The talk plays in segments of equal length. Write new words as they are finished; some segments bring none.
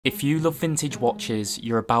If you love vintage watches,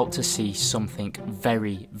 you're about to see something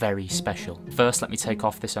very, very special. First, let me take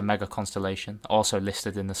off this Omega Constellation, also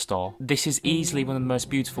listed in the store. This is easily one of the most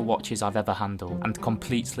beautiful watches I've ever handled, and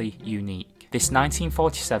completely unique. This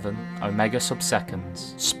 1947 Omega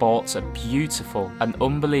Sub-Seconds sports a beautiful and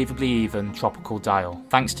unbelievably even tropical dial.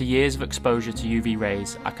 Thanks to years of exposure to UV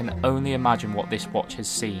rays, I can only imagine what this watch has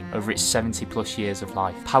seen over its 70 plus years of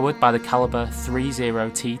life. Powered by the Caliber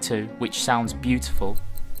 30T2, which sounds beautiful,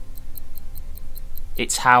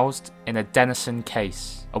 it's housed in a Denison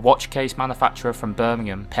case, a watch case manufacturer from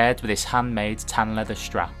Birmingham, paired with this handmade tan leather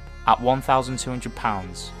strap. At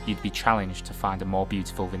 £1,200, you'd be challenged to find a more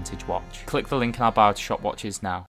beautiful vintage watch. Click the link in our bio to shop watches now.